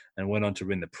 team and went on to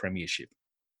win the premiership.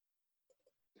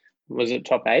 Was it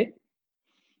top 8?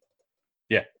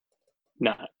 Yeah.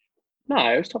 No,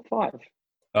 it was top 5.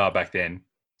 Oh, back then.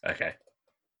 Okay.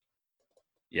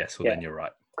 Yes, well, then you're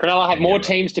right. Cronulla have more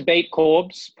teams to beat,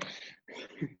 Corbs.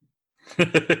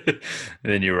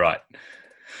 Then you're right.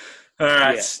 All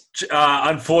right. Yeah.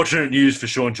 Unfortunate news for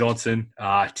Sean Johnson,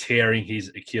 tearing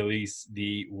his Achilles,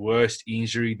 the worst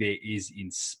injury there is in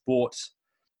sport.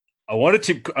 I want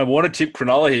to tip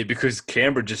Cronulla here because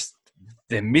Canberra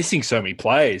they're missing so many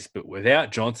players, but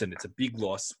without Johnson, it's a big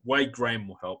loss. Wade Graham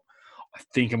will help. I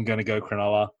think I'm going to go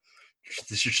Cronulla.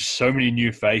 There's just so many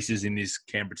new faces in this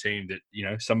Canberra team that,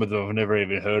 some of them I've never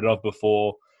even heard of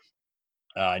before.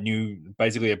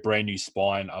 Basically a brand new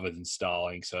spine other than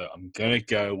Starling. So I'm going to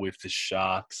go with the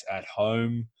Sharks at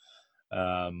home.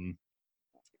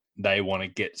 They want to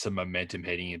get some momentum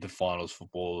heading into finals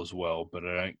football as well, but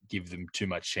I don't give them too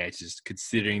much chances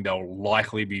considering they'll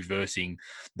likely be versing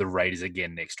the Raiders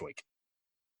again next week.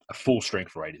 A full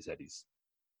strength Raiders, that is.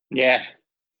 Yeah.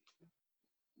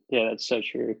 Yeah, that's so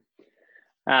true.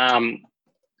 I'm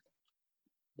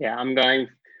going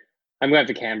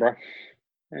for Canberra.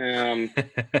 I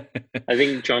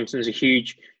think Johnson's a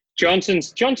huge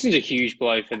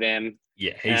blow for them.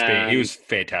 Yeah, he was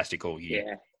fantastic all year.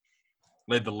 Yeah.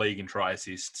 Led the league in try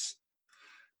assists.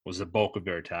 Was the bulk of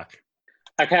their attack.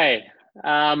 Okay.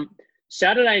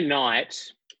 Saturday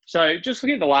night. So just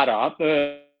looking at the ladder,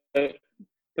 the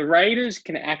Raiders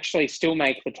can actually still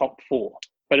make the top 4,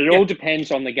 but it all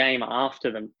depends on the game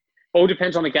after them.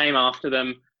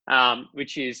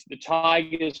 Which is the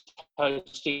Tigers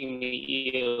hosting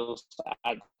the Eels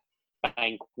at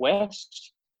Bank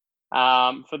West.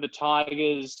 For the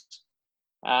Tigers,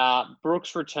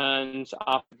 Brooks returns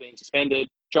after being suspended.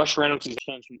 Josh Reynolds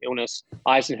returns from illness.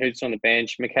 Eisenhuth's on the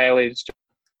bench. Michaelis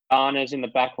Arna's in the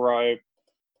back row.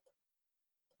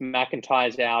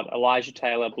 McIntyre's out. Elijah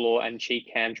Taylor, Blore, and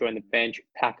Cheekham join the bench.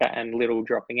 Packer and Little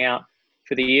dropping out.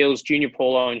 For the Eels, Junior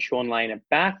Paulo and Sean Lane are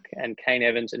back, and Kane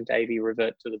Evans and Davey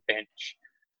revert to the bench.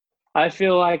 I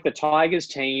feel like the Tigers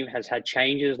team has had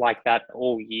changes like that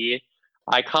all year.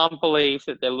 I can't believe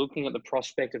that they're looking at the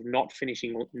prospect of not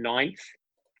finishing ninth.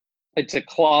 It's a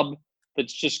club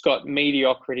that's just got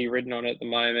mediocrity written on it at the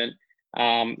moment.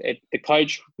 The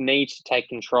coach needs to take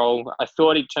control. I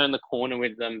thought he'd turn the corner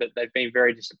with them, but they've been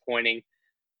very disappointing.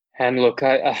 And look,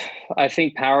 I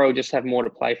think Para will just have more to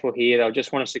play for here. They'll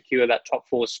just want to secure that top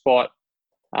 4 spot,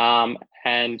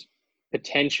 and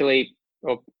potentially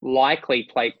or likely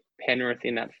play Penrith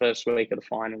in that first week of the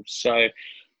finals. So,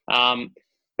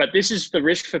 but this is the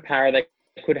risk for Para. They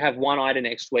could have one either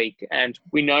next week. And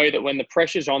we know that when the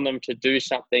pressure's on them to do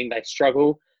something, they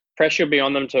struggle. Pressure will be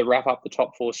on them to wrap up the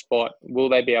top 4 spot. Will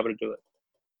they be able to do it?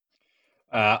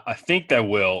 I think they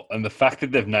will. And the fact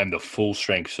that they've named the full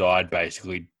strength side,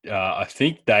 basically, I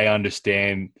think they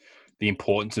understand the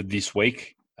importance of this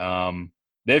week.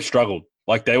 They've struggled.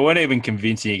 Like, they weren't even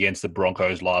convincing against the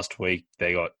Broncos last week.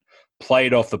 They got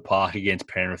played off the park against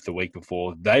Penrith the week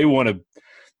before. They want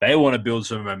to build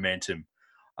some momentum.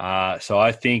 So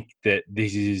I think that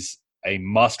this is a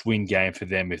must-win game for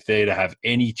them if they're to have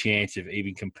any chance of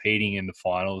even competing in the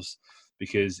finals.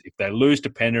 Because if they lose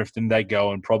to Penrith, then they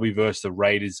go and probably versus the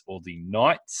Raiders or the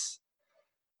Knights.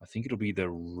 I think it'll be the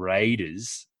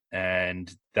Raiders,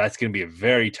 and that's going to be a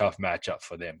very tough matchup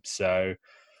for them. So,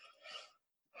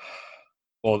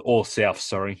 or South,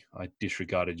 sorry. I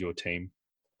disregarded your team.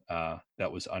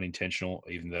 That was unintentional,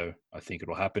 even though I think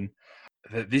it'll happen.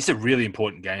 This is a really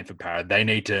important game for Para. They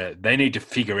need to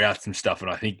figure out some stuff, and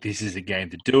I think this is a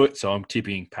game to do it. So I'm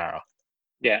tipping Para.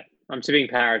 Yeah, I'm tipping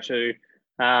Para too.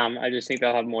 I just think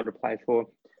they'll have more to play for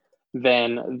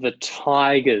than the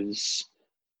Tigers.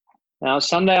 Now,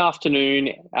 Sunday afternoon,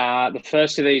 the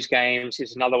first of these games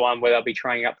is another one where they'll be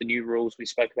trying out the new rules we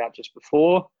spoke about just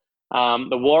before.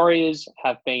 The Warriors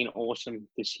have been awesome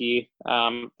this year.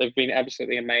 They've been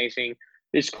absolutely amazing.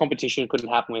 This competition couldn't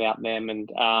happen without them.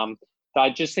 And I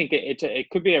just think it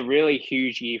could be a really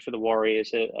huge year for the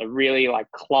Warriors, a really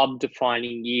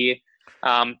club-defining year.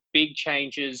 Big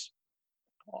changes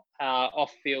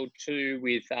off field too,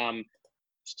 with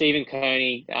Stephen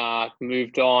Kearney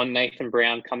moved on, Nathan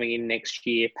Brown coming in next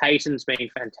year. Peyton's been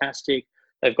fantastic.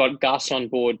 They've got Gus on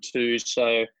board too.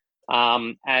 So,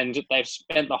 and they've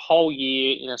spent the whole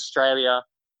year in Australia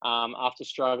after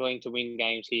struggling to win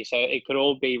games here. So it could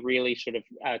all be really sort of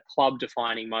a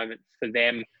club-defining moment for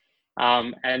them.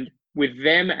 And with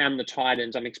them and the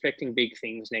Titans, I'm expecting big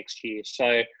things next year.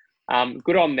 So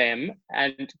good on them.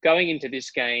 And going into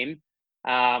this game,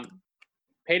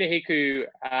 Peter Hiku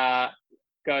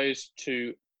goes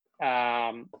to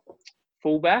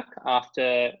fullback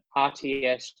after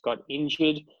RTS got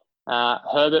injured.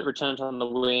 Herbert returns on the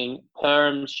wing.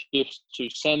 Perham shifts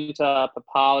to centre.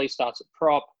 Papali starts at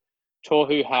prop.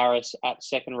 Tohu Harris at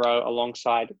second row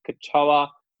alongside Katoa.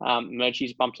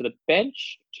 Murchie's bumped to the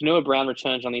bench. Janua Brown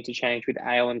returns on the interchange with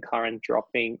Ale and Curran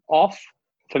dropping off.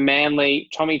 For Manly,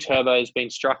 Tommy Turbo has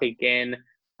been struck again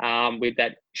with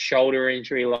that shoulder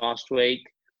injury last week.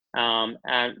 And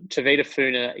Tavita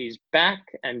Funa is back,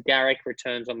 and Garrick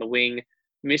returns on the wing.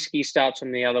 Miski starts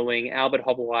on the other wing. Albert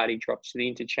Hobawati drops to the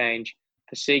interchange.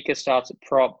 Pasika starts at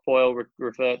prop. Boyle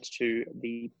reverts to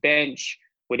the bench.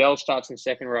 Waddell starts in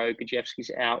second row.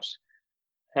 Gajewski's out.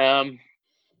 An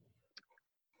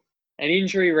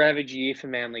injury-ravaged year for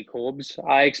Manly Corbs.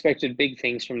 I expected big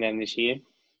things from them this year.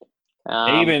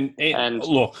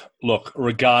 Look,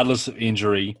 regardless of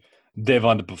injury, they've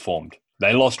underperformed.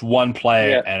 They lost one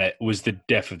player, and it was the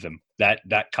death of them.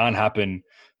 That can't happen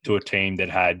to a team that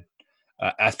had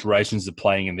aspirations of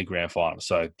playing in the grand final.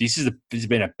 So this has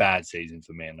been a bad season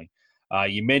for Manly.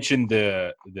 You mentioned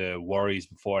the Warriors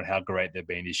before and how great they've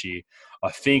been this year.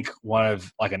 I think one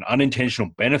of an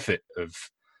unintentional benefit of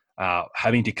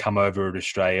having to come over to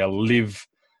Australia, live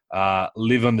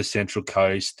on the Central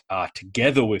Coast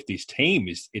together with this team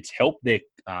it's helped their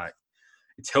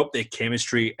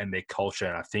chemistry and their culture,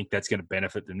 and I think that's going to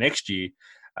benefit them next year.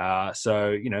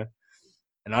 So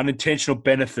an unintentional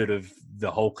benefit of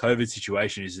the whole COVID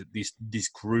situation is that this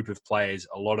group of players,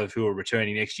 a lot of who are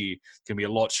returning next year, can be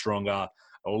a lot stronger,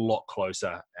 a lot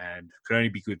closer, and could only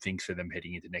be good things for them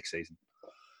heading into next season.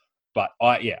 But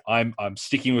I'm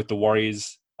sticking with the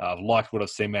Warriors. I've liked what I've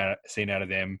seen out of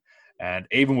them. And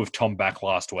even with Tom back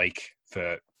last week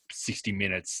for 60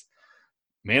 minutes,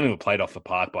 Manly were played off the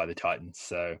park by the Titans.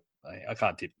 So I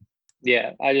can't tip.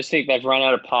 Yeah, I just think they've run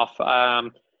out of puff.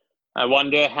 I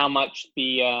wonder how much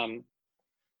the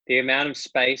amount of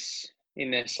space in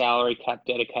their salary cap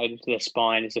dedicated to their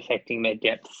spine is affecting their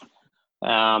depth.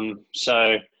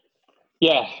 So,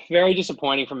 yeah, very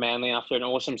disappointing from Manly after an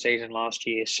awesome season last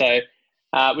year. So,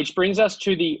 which brings us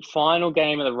to the final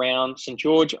game of the round. St.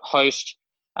 George host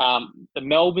the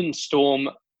Melbourne Storm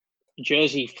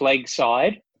Jersey flag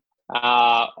side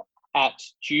at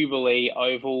Jubilee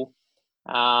Oval.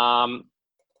 Now,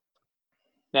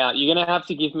 you're going to have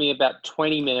to give me about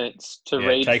 20 minutes to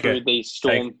read through these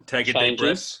Storm take a changes. deep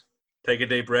breath. Take a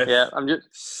deep breath. Yeah, I'm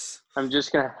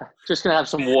just gonna have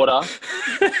some water.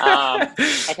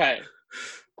 Okay.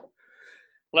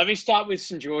 Let me start with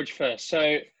St. George first.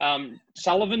 So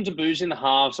Sullivan debuts in the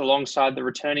halves alongside the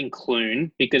returning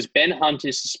Clune because Ben Hunt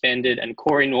is suspended and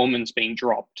Corey Norman's been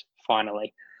dropped,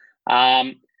 finally.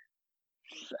 Fair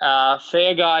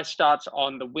Guy starts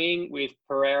on the wing with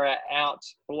Pereira out.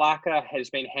 Blacker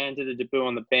has been handed a debut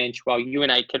on the bench while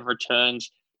Ewan Aitken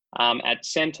returns at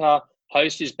centre.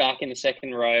 Host is back in the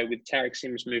second row with Tarek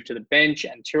Sims moved to the bench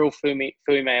and Tyrrell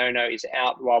Fuimaono is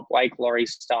out while Blake Laurie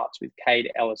starts with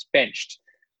Cade Ellis benched.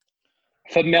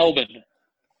 For Melbourne,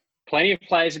 plenty of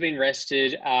players have been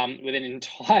rested with an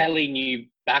entirely new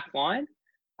backline.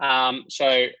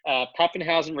 So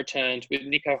Pappenhausen returned with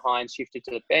Nico Hines shifted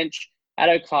to the bench.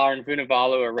 Addo Carr and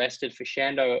Vunivalu arrested for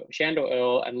Shandor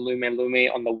Earl and Lume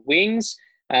on the wings.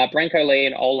 Branko Lee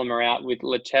and Olam are out with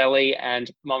Latelli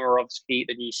and Momorovsky,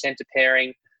 the new centre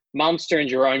pairing. Munster and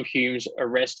Jerome Humes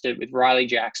arrested with Riley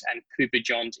Jacks and Cooper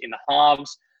Johns in the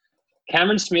halves.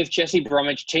 Cameron Smith, Jesse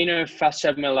Bromwich, Tino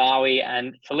Fasamalawi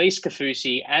and Felice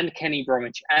Kafusi and Kenny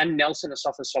Bromwich and Nelson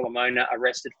Asafa Solomona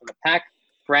arrested from the pack.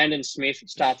 Brandon Smith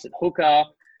starts at hooker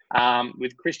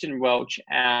with Christian Welch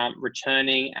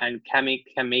returning and Kami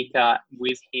Kamika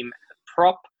with him at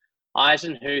prop.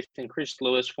 Eisenhuth and Chris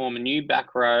Lewis form a new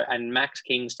back row and Max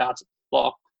King starts at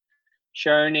block.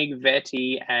 Schoenig,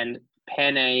 Vetti and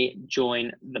Penne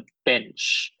join the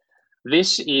bench.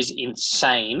 This is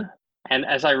insane. And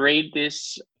as I read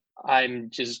this, I'm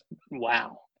just,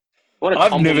 wow. What a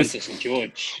compliment to St.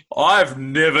 George. I've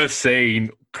never seen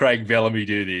Craig Bellamy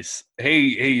do this.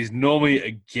 He's normally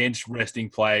against resting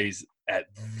players at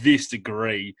this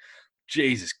degree.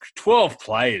 Jesus, 12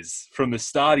 players from the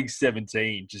starting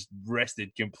 17 just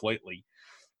rested completely.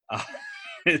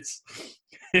 It's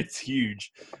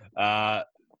huge.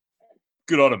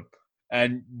 Good on him.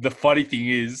 And the funny thing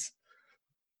is,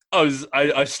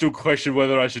 I still question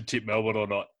whether I should tip Melbourne or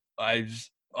not. I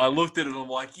looked at it and I'm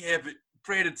like, yeah, but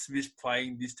Brandon Smith's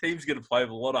playing. This team's going to play with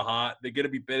a lot of heart. They're going to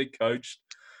be better coached.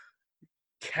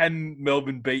 Can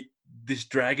Melbourne beat this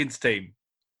Dragons team?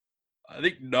 I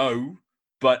think no,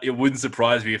 but it wouldn't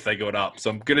surprise me if they got up. So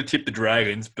I'm going to tip the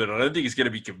Dragons, but I don't think it's going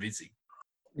to be convincing.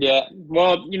 Yeah,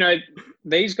 well,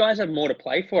 these guys have more to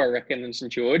play for, I reckon, than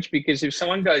St. George, because if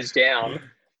someone goes down,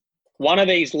 one of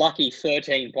these lucky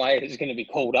 13 players is going to be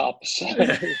called up. So,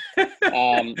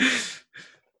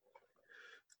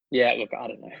 yeah, look, I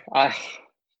don't know.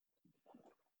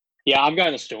 I'm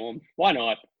going to Storm. Why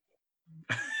not?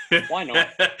 Why not?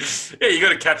 Yeah, you got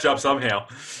to catch up somehow.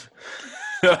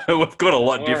 We've got a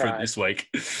lot different this week.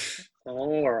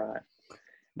 All right.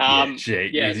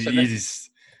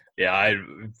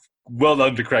 Well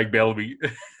done to Craig Bellamy.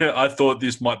 I thought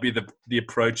this might be the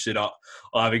approach that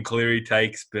Ivan Cleary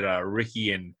takes, but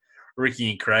Ricky and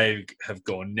Craig have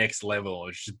gone next level.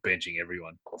 It's just benching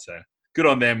everyone. So good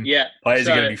on them. Yeah, players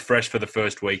are going to be fresh for the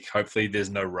first week. Hopefully, there's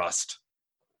no rust.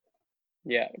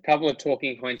 Yeah, a couple of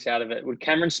talking points out of it. Would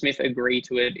Cameron Smith agree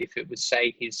to it if it was,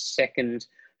 say, his second,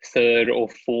 third, or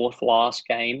fourth last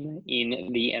game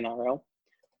in the NRL?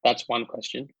 That's one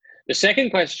question. The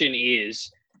second question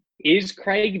is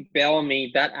Craig Bellamy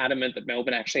that adamant that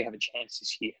Melbourne actually have a chance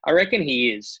this year? I reckon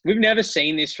he is. We've never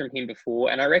seen this from him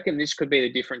before, and I reckon this could be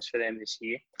the difference for them this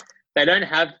year. They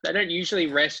don't usually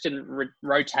rest and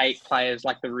rotate players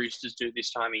like the Roosters do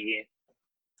this time of year.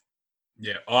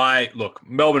 Yeah,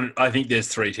 Melbourne, I think there's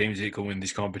three teams that can win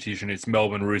this competition. It's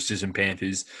Melbourne, Roosters, and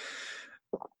Panthers.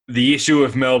 The issue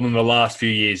of Melbourne the last few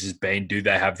years has been, do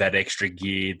they have that extra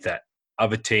gear that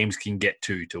other teams can get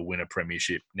to win a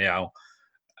premiership? Now,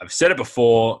 I've said it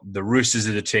before, the Roosters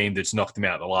are the team that's knocked them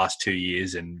out the last 2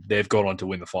 years, and they've gone on to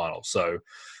win the final. So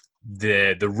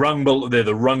they're the rung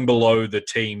below the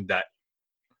team that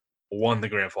won the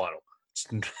grand final.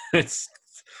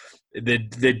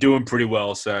 They're doing pretty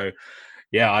well. So,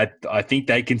 yeah, I think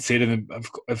they consider them.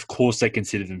 Of course, they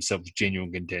consider themselves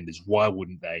genuine contenders. Why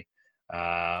wouldn't they?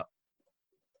 They're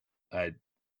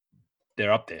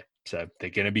up there, so they're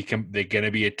going to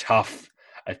be a tough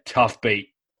beat.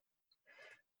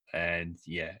 And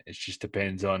yeah, it just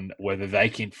depends on whether they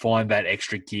can find that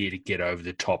extra gear to get over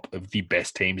the top of the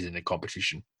best teams in the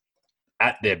competition.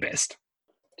 at their best.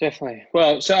 Definitely.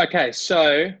 Well, so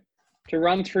to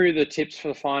run through the tips for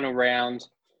the final round,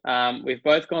 we've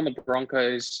both gone the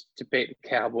Broncos to beat the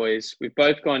Cowboys. We've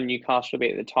both gone Newcastle to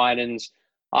beat the Titans.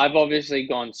 I've obviously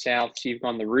gone South, so you've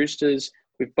gone the Roosters.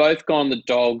 We've both gone the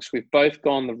Dogs. We've both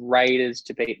gone the Raiders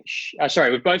to beat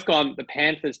we've both gone the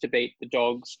Panthers to beat the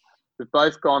Dogs. We've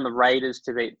both gone the Raiders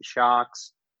to beat the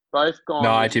Sharks. Both gone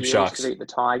No, I the tip Eels Sharks. to beat the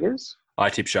Tigers. I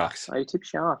tip Sharks. Oh, you tip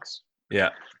Sharks. Yeah.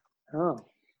 Oh.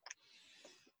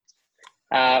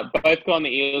 Both gone the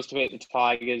Eels to beat the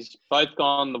Tigers. Both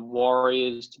gone the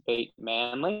Warriors to beat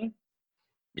Manly.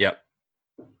 Yep.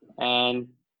 And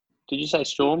did you say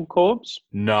Storm, Corbs?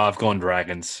 No, I've gone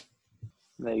Dragons.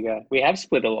 There you go. We have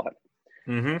split a lot.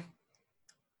 Mm-hmm.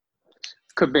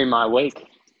 Could be my week.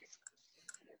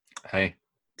 Hey,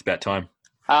 it's about time.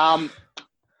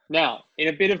 Now, in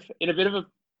a bit of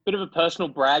a personal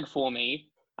brag for me,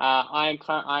 I'm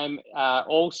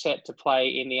all set to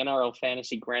play in the NRL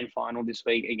Fantasy Grand Final this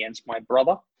week against my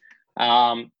brother,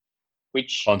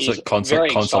 which is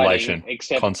very consolation. exciting.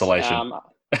 Except, consolation.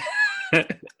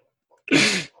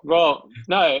 Well,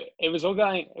 no, it was all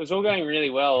going really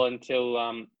well until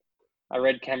I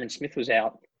read Cameron Smith was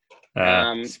out.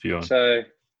 Spewing. So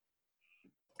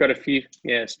got a few,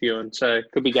 spewing. So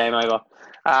could be game over.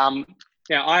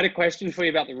 Now, I had a question for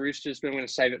you about the Roosters, but I'm going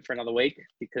to save it for another week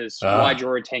because why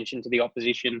draw attention to the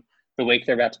opposition the week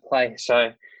they're about to play?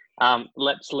 So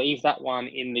let's leave that one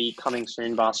in the coming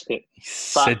soon basket. You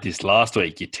said this last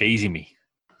week. You're teasing me.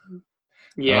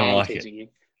 Yeah, I'm teasing you.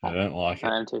 I don't like it.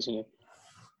 I am teasing you.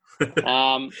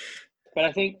 But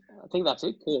I think that's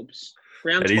it, Corbs.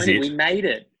 Round 20, we made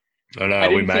it. I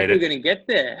know, we made it. We're going to get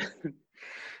there.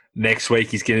 Next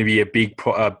week is going to be a big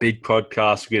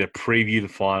podcast. We're going to preview the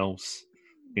finals.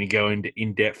 We're going to go into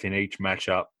in-depth in each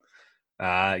matchup.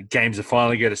 Games are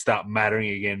finally going to start mattering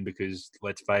again because,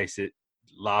 let's face it,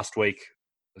 last week,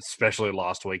 especially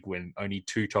last week when only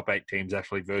 2 top 8 teams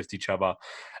actually versed each other,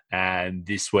 and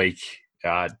this week,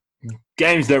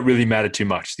 games don't really matter too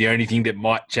much. The only thing that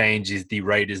might change is the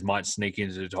Raiders might sneak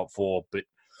into the top 4, but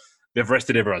they've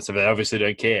rested everyone, so they obviously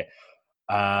don't care.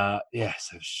 So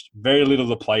very little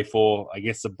to play for. I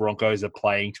guess the Broncos are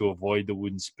playing to avoid the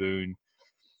wooden spoon.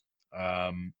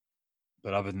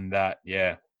 But other than that,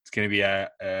 it's going to be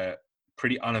a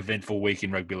pretty uneventful week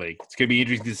in rugby league. It's going to be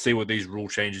interesting to see what these rule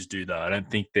changes do, though. I don't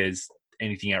think there's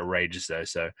anything outrageous, though,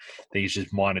 so I think it's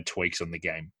just minor tweaks on the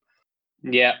game.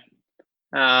 Yeah.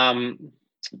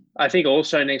 I think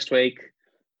also next week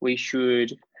we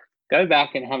should go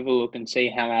back and have a look and see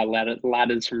how our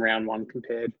ladders from round 1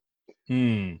 compared.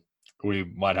 We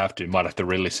might have to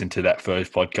re-listen to that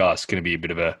first podcast. It's going to be a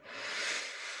bit of a.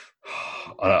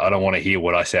 I don't want to hear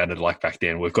what I sounded like back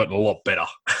then. We've gotten a lot better,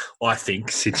 I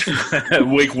think, since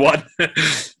week 1,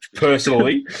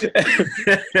 personally.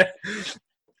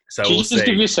 So Did you just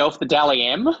give yourself the Dally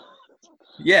M?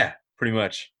 Yeah, pretty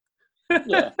much.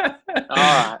 Yeah. All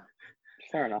right.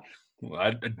 Fair enough. Well,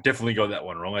 I definitely got that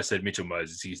one wrong. I said Mitchell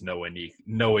Moses. He's nowhere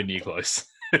near close.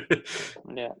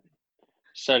 Yeah.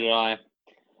 So did I.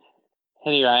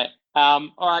 Anyway, all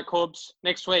right, Corbs.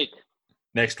 Next week.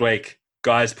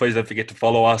 Guys, please don't forget to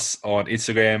follow us on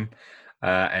Instagram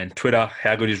and Twitter.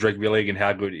 How Good is Rugby League and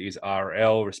How Good is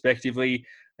RL, respectively.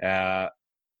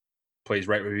 Please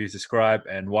rate, review, subscribe.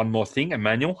 And one more thing,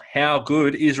 Emmanuel, how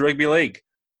good is Rugby League?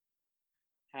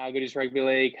 How good is Rugby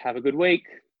League? Have a good week.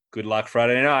 Good luck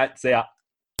Friday night. See ya.